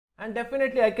and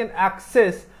definitely I can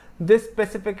access this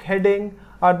specific heading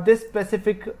or this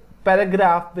specific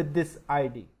paragraph with this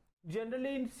ID.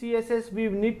 Generally in CSS we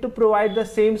need to provide the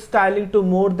same styling to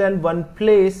more than one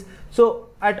place, so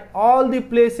at all the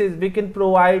places we can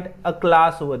provide a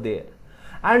class over there,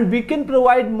 and we can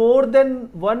provide more than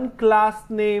one class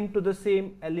name to the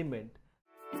same element.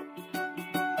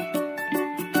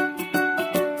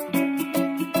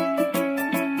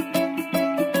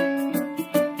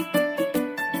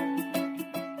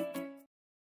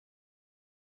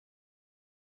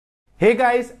 Hey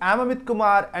guys, I'm Amit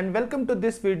Kumar and welcome to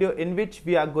this video in which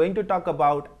we are going to talk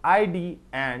about ID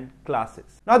and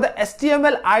classes. Now the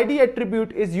HTML ID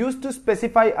attribute is used to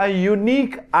specify a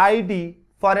unique ID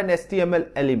for an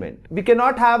HTML element. We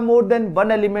cannot have more than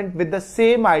one element with the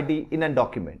same ID in a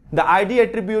document. The ID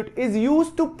attribute is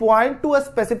used to point to a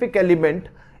specific element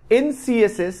in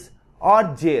CSS or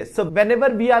JS. So whenever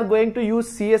we are going to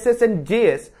use CSS and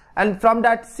JS, and from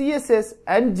that CSS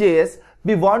and JS,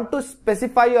 we want to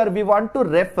specify or we want to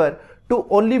refer to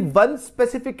only one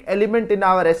specific element in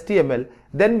our HTML,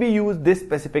 then we use this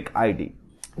specific ID.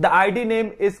 The ID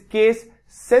name is case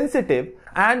sensitive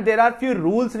and there are few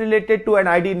rules related to an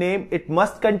ID name. It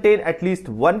must contain at least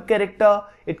one character,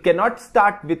 it cannot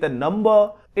start with a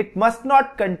number, it must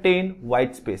not contain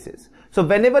white spaces. So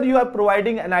whenever you are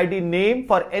providing an ID name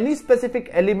for any specific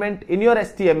element in your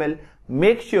HTML,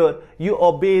 make sure you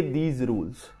obey these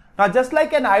rules. Now just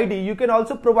like an ID, you can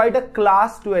also provide a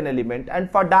class to an element,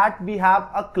 and for that we have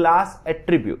a class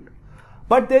attribute.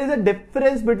 But there is a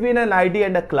difference between an ID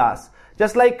and a class.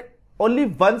 Just like only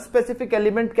one specific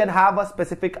element can have a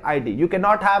specific ID. You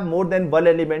cannot have more than one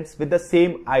elements with the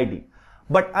same ID.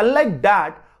 But unlike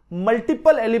that,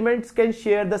 multiple elements can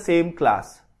share the same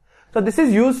class. So this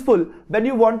is useful when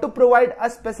you want to provide a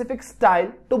specific style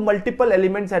to multiple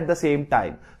elements at the same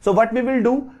time. So what we will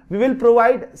do, we will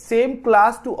provide same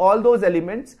class to all those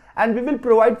elements and we will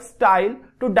provide style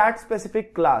to that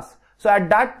specific class. So at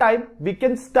that time, we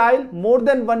can style more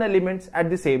than one elements at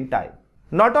the same time.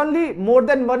 Not only more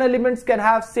than one elements can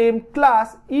have same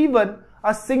class, even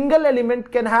a single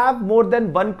element can have more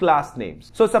than one class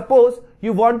names. So suppose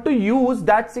you want to use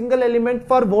that single element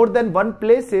for more than one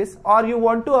places, or you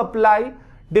want to apply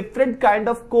different kind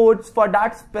of codes for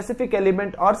that specific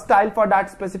element or style for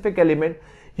that specific element,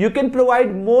 you can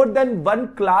provide more than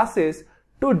one classes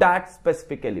to that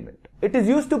specific element. It is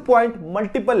used to point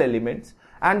multiple elements,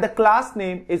 and the class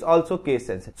name is also case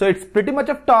sensitive. So it's pretty much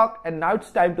of talk, and now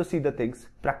it's time to see the things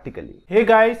practically. Hey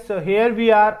guys, so here we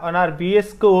are on our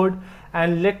VS Code,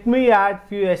 and let me add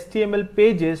few HTML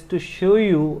pages to show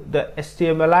you the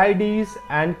HTML IDs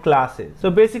and classes. So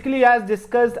basically, as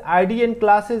discussed, ID and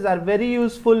classes are very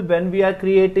useful when we are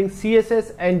creating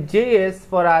CSS and JS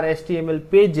for our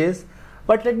HTML pages.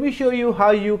 But let me show you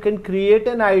how you can create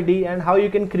an ID and how you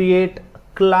can create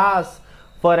class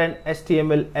for an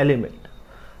HTML element.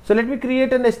 So let me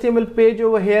create an HTML page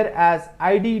over here as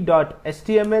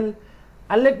id.html,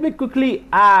 and let me quickly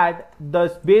add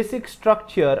the basic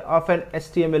structure of an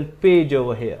HTML page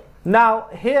over here. Now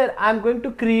here I'm going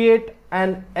to create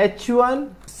an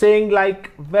H1 saying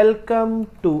like welcome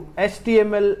to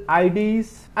HTML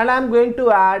IDs, and I'm going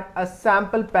to add a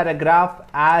sample paragraph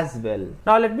as well.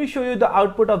 Now let me show you the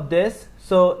output of this.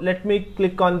 So let me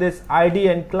click on this ID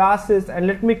and classes, and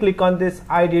let me click on this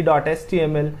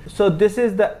id.html. So this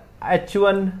is the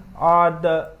H1 or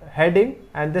the heading,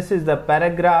 and this is the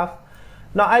paragraph.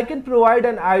 Now I can provide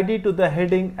an ID to the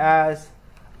heading as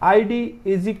ID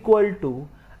is equal to,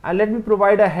 and let me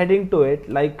provide a heading to it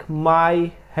like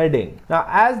my heading. Now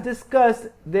as discussed,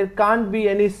 there can't be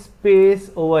any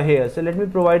space over here. So let me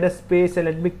provide a space, and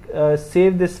let me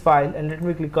save this file, and let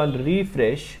me click on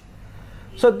refresh.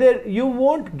 So there you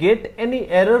won't get any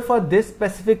error for this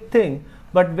specific thing,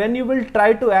 but when you will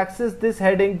try to access this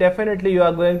heading, definitely you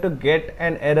are going to get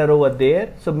an error over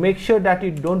there. So make sure that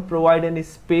you don't provide any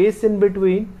space in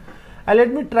between. And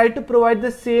let me try to provide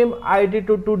the same ID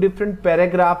to two different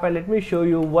paragraphs, and let me show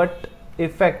you what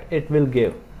effect it will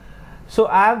give. So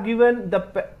I have given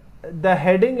the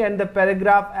heading and the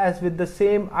paragraph as with the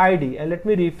same ID, and let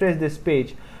me refresh this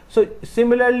page. So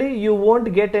similarly, you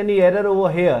won't get any error over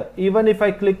here. Even if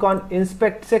I click on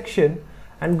inspect section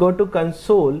and go to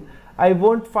console, I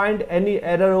won't find any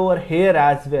error over here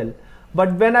as well.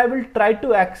 But when I will try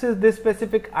to access this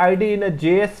specific ID in a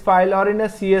JS file or in a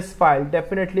CS file,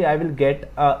 definitely I will get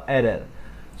an error.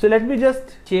 So let me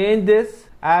just change this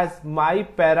as my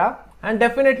para, and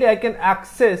definitely I can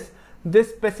access this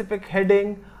specific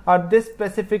heading or this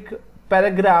specific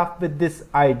paragraph with this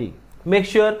ID. Make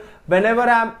sure whenever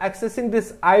I am accessing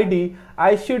this ID,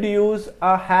 I should use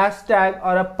a hashtag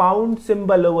or a pound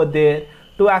symbol over there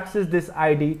to access this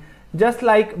ID, just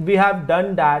like we have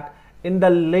done that in the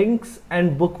links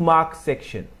and bookmarks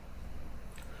section.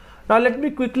 Now let me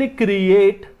quickly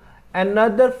create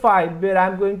another file where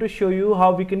I'm going to show you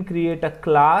how we can create a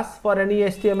class for any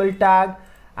HTML tag,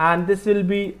 and this will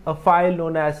be a file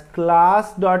known as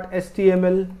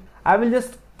class.html. I will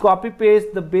just copy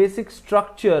paste the basic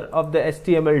structure of the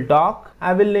HTML doc.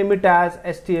 I will name it as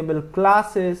HTML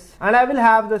classes, and I will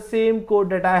have the same code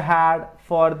that I had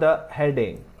for the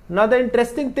heading. Now the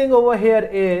interesting thing over here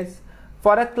is,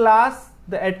 for a class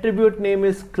the attribute name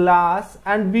is class,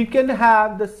 and we can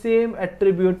have the same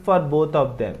attribute for both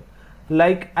of them.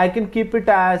 Like I can keep it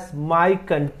as my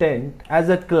content as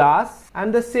a class,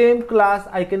 and the same class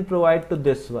I can provide to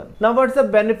this one. Now what's the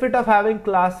benefit of having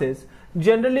classes?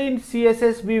 Generally in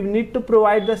CSS we need to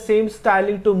provide the same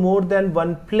styling to more than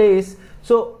one place,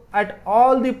 so at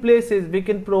all the places we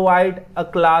can provide a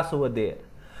class over there,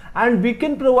 and we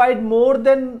can provide more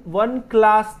than one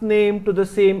class name to the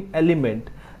same element.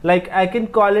 Like I can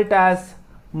call it as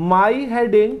my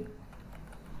heading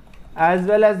as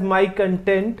well as my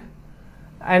content,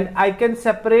 and I can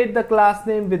separate the class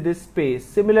name with this space.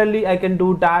 Similarly I can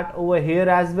do that over here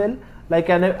as well. Like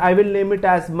I will name it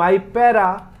as my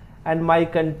para and my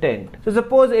content. So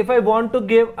suppose if I want to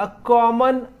give a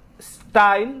common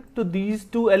style to these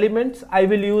two elements, I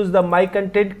will use the my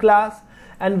content class,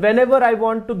 and whenever I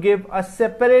want to give a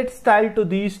separate style to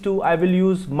these two, I will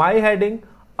use my heading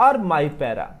or my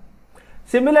para.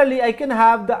 Similarly, I can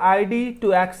have the ID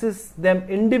to access them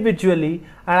individually,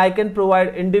 and I can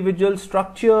provide individual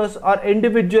structures or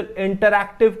individual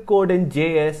interactive code in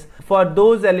JS for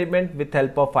those elements with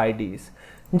help of IDs.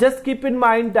 Just keep in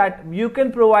mind that you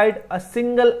can provide a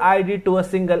single ID to a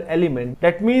single element.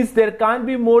 That means there can't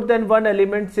be more than one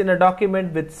element in a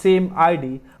document with same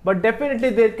ID, but definitely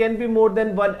there can be more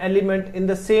than one element in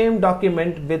the same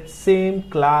document with same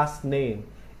class name.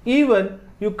 Even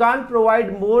you can't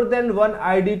provide more than one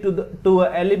ID to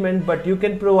an element, but you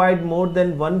can provide more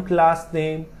than one class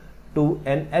name to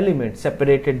an element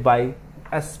separated by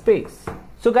a space.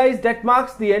 So guys, that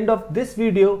marks the end of this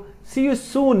video. See you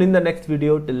soon in the next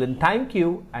video. Till then, thank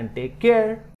you and take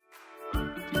care.